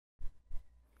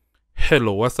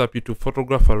Hello, what's up YouTube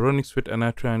photographer Ronix with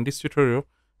another. In this tutorial,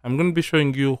 I'm going to be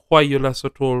showing you why your lasso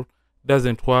tool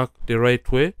doesn't work the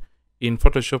right way in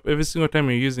Photoshop every single time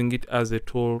you're using it as a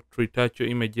tool to retouch your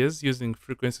images using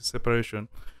frequency separation.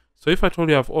 So if at all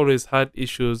you have always had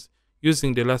issues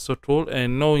using the lasso tool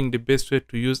and knowing the best way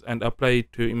to use and apply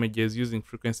it to your images using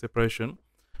frequency separation,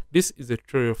 this is a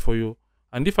tutorial for you.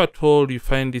 And if at all you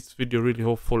find this video really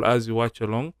helpful as you watch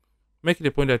along, make it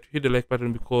a point that you hit the like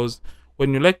button, because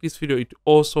when you like this video, it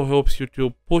also helps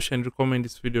YouTube push and recommend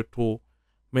this video to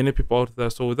many people out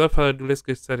there. So without further ado, let's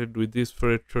get started with this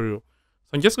tutorial. So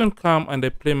I'm just going to come and I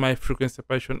play my frequency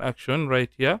separation action right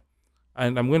here.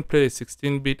 And I'm going to play a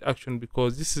 16-bit action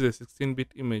because this is a 16-bit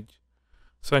image.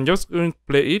 So I'm just going to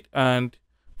play it, and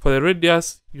for the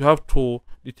radius, you have to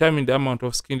determine the amount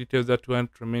of skin details that you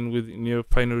want to remain with in your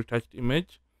final retouched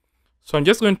image. So I'm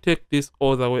just going to take this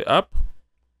all the way up,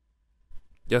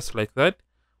 just like that,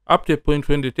 up to a point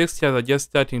when the textures are just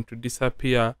starting to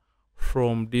disappear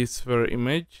from this very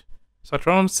image. So at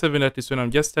around 7, that is when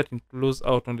I'm just starting to lose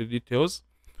out on the details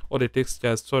or the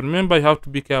textures. So remember, you have to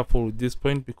be careful with this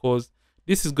point, because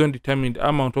this is going to determine the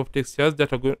amount of textures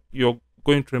that you're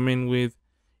going to remain with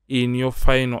in your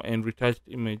final and retouched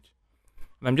image.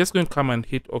 And I'm just going to come and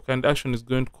hit OK, and the action is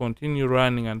going to continue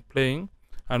running and playing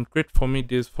and create for me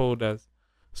these folders.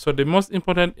 So the most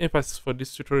important emphasis for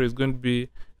this tutorial is going to be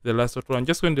the lasso tool. I'm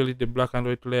just going to delete the black and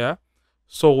white layer.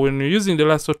 So when you're using the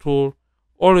lasso tool,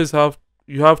 always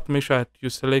you have to make sure that you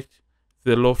select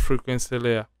the low frequency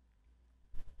layer,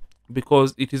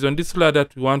 because it is on this layer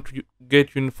that we want to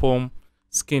get uniform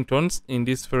skin tones in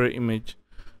this very image.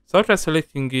 So after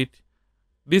selecting it,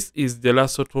 this is the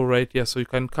lasso tool right here. So you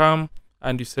can come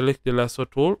and you select the lasso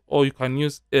tool, or you can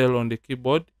use L on the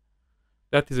keyboard.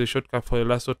 That is a shortcut for the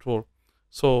lasso tool.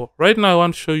 So right now I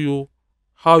want to show you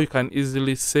how you can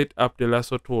easily set up the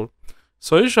lasso tool.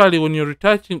 So usually when you're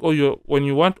retouching, or when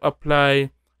you want to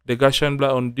apply the Gaussian blur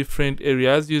on different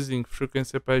areas using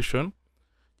frequency separation,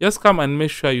 just come and make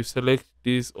sure you select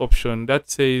this option that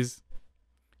says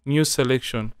new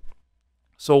selection.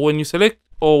 So when you select,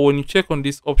 or when you check on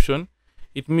this option,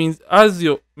 it means as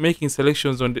you're making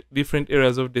selections on the different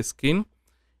areas of the skin,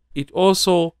 it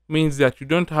also means that you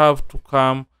don't have to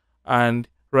come and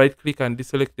right click and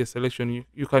deselect the selection.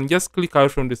 You can just click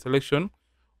out from the selection,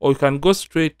 or you can go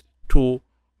straight to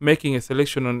making a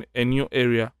selection on a new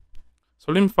area.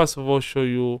 So let me first of all show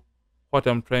you what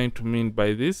I'm trying to mean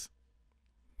by this.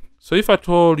 So if at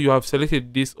all you have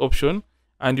selected this option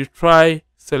and you try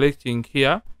selecting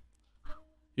here,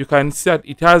 you can see that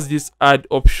it has this add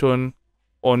option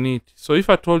on it. So if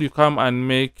at all you come and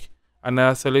make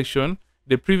another selection,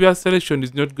 the previous selection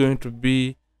is not going to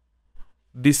be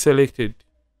deselected.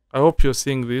 I hope you're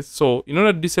seeing this. So in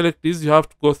order to deselect this, you have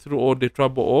to go through all the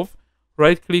trouble of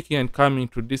right clicking and coming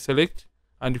to deselect,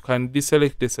 and you can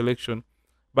deselect the selection.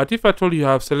 But if at all you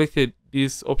have selected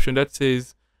this option that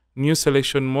says new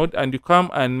selection mode, and you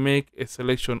come and make a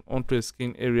selection onto a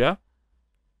skin area,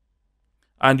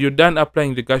 and you're done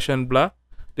applying the Gaussian blur,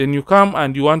 then you come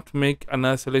and you want to make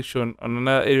another selection on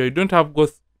another area. You don't have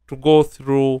to go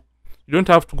through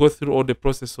all the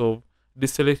process of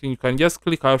deselecting. You can just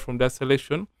click out from that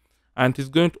selection, and it's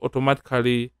going to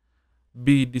automatically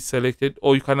be deselected.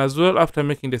 Or you can as well, after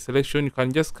making the selection, you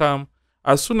can just come,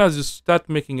 as soon as you start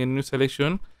making a new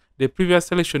selection, the previous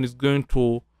selection is going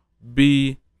to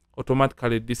be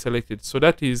automatically deselected. So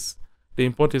that is the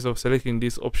importance of selecting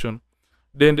this option.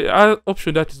 Then the other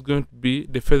option that is going to be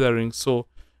the feathering. So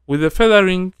with the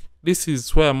feathering, this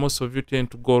is where most of you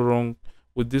tend to go wrong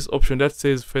with this option that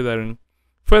says feathering.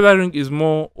 Feathering is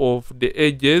more of the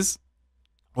edges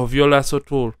of your lasso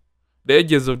tool, the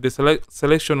edges of the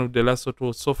selection of the lasso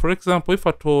tool. So for example, if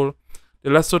at all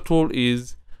the lasso tool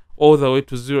is all the way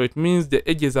to 0, it means the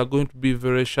edges are going to be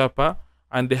very sharper,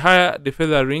 and the higher the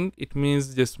feathering, it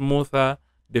means the smoother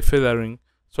the feathering.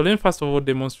 So let me first of all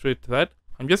demonstrate that.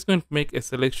 I'm just going to make a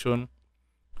selection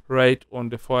right on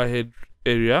the forehead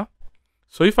area.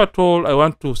 So if at all I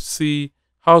want to see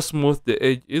how smooth the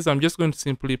edge is, I'm just going to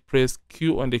simply press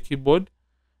Q on the keyboard,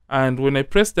 and when I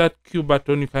press that Q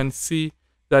button, you can see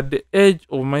that the edge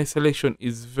of my selection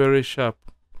is very sharp.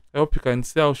 I hope you can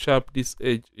see how sharp this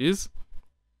edge is,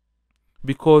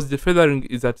 because the feathering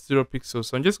is at 0 pixels.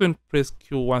 So I'm just going to press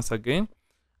Q once again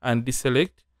and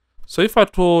deselect. So if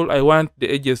at all I want the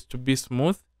edges to be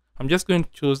smooth, I'm just going to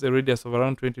choose a radius of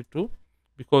around 22,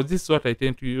 because this is what I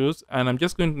tend to use, and I'm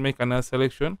just going to make another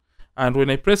selection. And when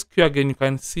I press Q again, you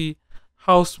can see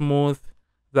how smooth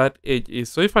that edge is.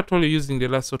 So if at all you're using the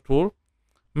lasso tool,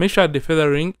 make sure the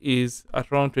feathering is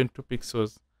at around 22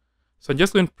 pixels. So I'm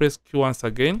just going to press Q once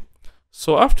again.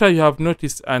 So after you have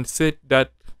noticed and set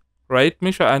that right?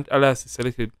 Make sure anti-alias is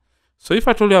selected. So if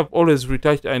at all you have always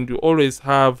retouched and you always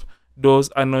have those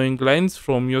annoying lines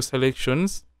from your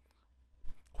selections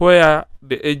where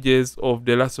the edges of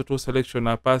the lasso tool selection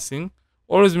are passing,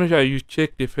 always make sure you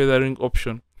check the feathering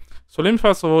option. So let me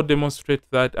first of all demonstrate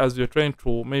that as we're trying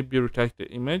to maybe retouch the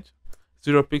image,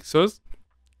 0 pixels.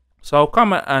 So I'll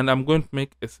come and I'm going to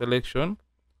make a selection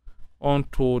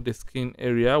onto the skin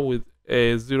area with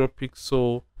a 0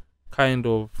 pixel kind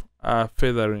of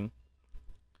feathering.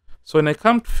 So when I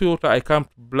come to filter, I come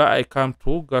to blur, I come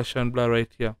to Gaussian blur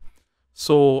right here.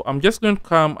 So I'm just going to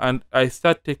come and I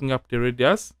start taking up the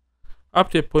radius up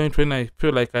to a point when I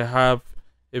feel like I have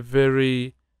a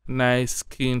very nice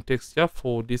skin texture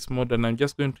for this mode, and I'm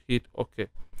just going to hit OK.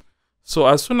 So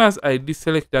as soon as I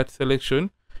deselect that selection,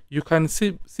 you can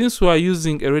see, since we are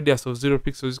using a radius of 0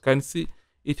 pixels, you can see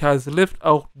it has left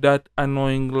out that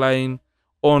annoying line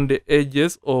on the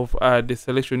edges of the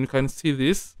selection. You can see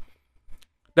this.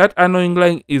 That annoying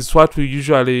line is what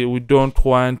we don't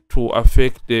want to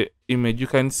affect the image. You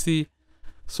can see.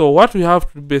 So what we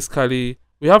have to basically,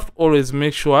 we have to always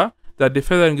make sure that the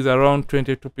feathering is around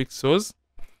 22 pixels.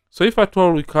 So if at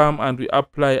all we come and we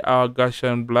apply our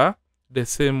Gaussian blur the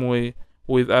same way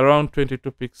with around 22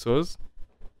 pixels,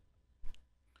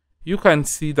 you can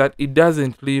see that it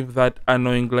doesn't leave that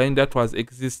annoying line that was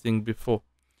existing before.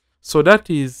 So that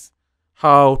is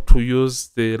how to use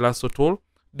the lasso tool.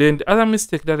 Then the other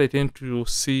mistake that I tend to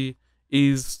see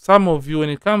is some of you, when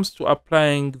it comes to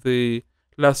applying the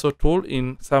lasso tool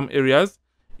in some areas,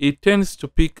 it tends to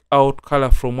pick out color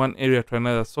from one area to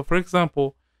another. So for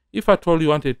example, if at all you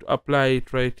wanted to apply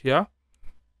it right here,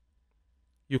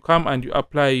 you come and you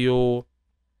apply your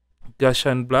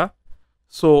Gaussian blur.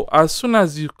 So as soon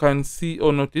as you can see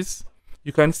or notice,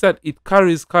 you can see that it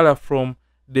carries color from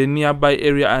the nearby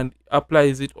area and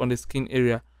applies it on the skin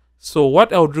area. So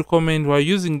what I would recommend while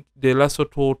using the lasso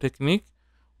tool technique,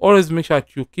 always make sure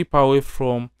that you keep away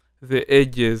from the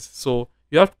edges. So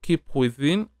you have to keep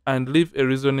within and leave a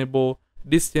reasonable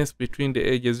distance between the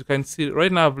edges. You can see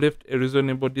right now I've left a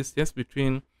reasonable distance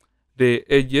between the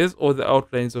edges or the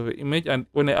outlines of the image. And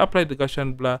when I apply the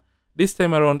Gaussian blur, this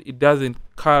time around it doesn't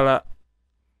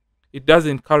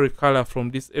carry color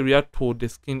from this area to the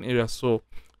skin area. So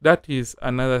that is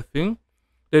another thing.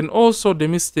 Then also the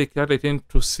mistake that I tend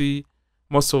to see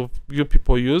most of you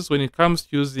people use when it comes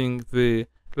to using the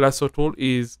lasso tool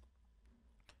is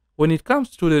when it comes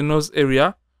to the nose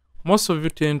area, most of you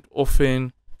tend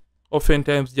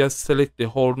oftentimes just select the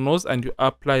whole nose and you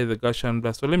apply the Gaussian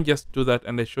blur. So let me just do that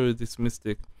and I show you this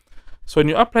mistake. So when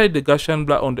you apply the Gaussian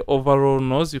blur on the overall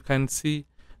nose, you can see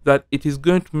that it is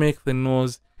going to make the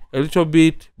nose a little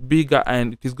bit bigger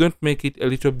and it is going to make it a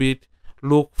little bit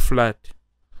look flat.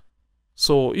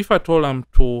 So if at all I'm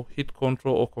to hit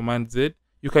Ctrl or Command Z,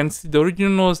 you can see the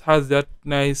original nose has that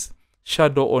nice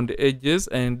shadow on the edges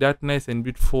and that nice and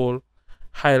beautiful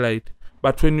highlight.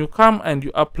 But when you come and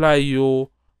you apply your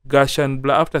Gaussian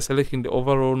blur after selecting the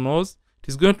overall nose, it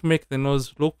is going to make the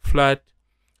nose look flat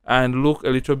and look a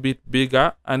little bit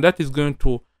bigger, and that is going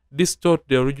to distort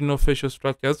the original facial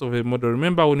structures of a model.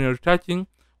 Remember, when you're retouching,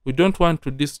 we don't want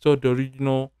to distort the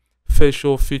original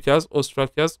facial features or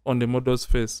structures on the model's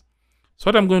face. So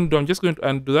what I'm going to do, I'm just going to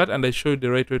undo that and I show you the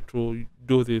right way to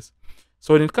do this.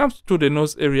 So when it comes to the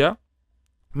nose area,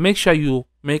 make sure you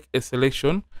make a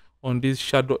selection on these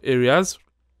shadow areas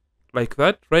like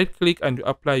that. Right click and you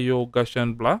apply your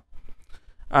Gaussian blur.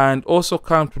 And also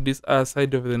come to this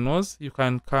side of the nose. You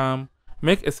can come,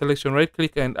 make a selection, right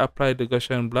click and apply the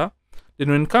Gaussian blur.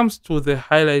 Then when it comes to the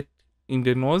highlight in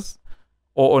the nose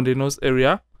or on the nose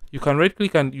area, you can right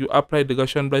click and you apply the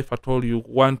Gaussian blur if at all you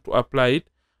want to apply it.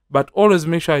 But always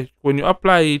make sure when you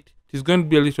apply it, it is going to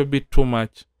be a little bit too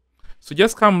much. So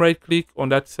just come right click on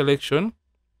that selection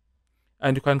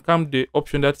and you can come to the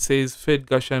option that says fade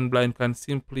Gaussian blur and you can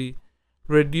simply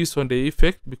reduce on the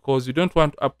effect because you don't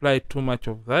want to apply too much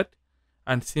of that,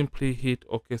 and simply hit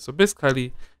OK. So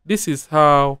basically this is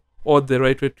how, or the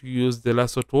right way to use the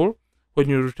lasso tool when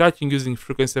you're retouching using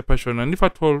frequency separation. And if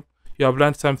at all you have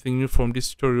learned something new from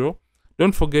this tutorial,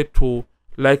 don't forget to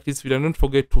like this video and don't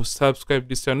forget to subscribe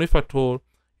this channel. If at all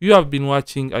you have been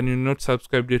watching and you're not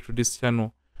subscribed yet to this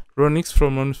channel, Ronix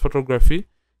from Ronix Photography,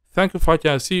 thank you for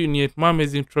watching. I'll see you in yet more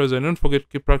amazing tutorials, and don't forget to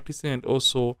keep practicing and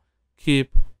also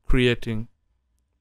keep creating.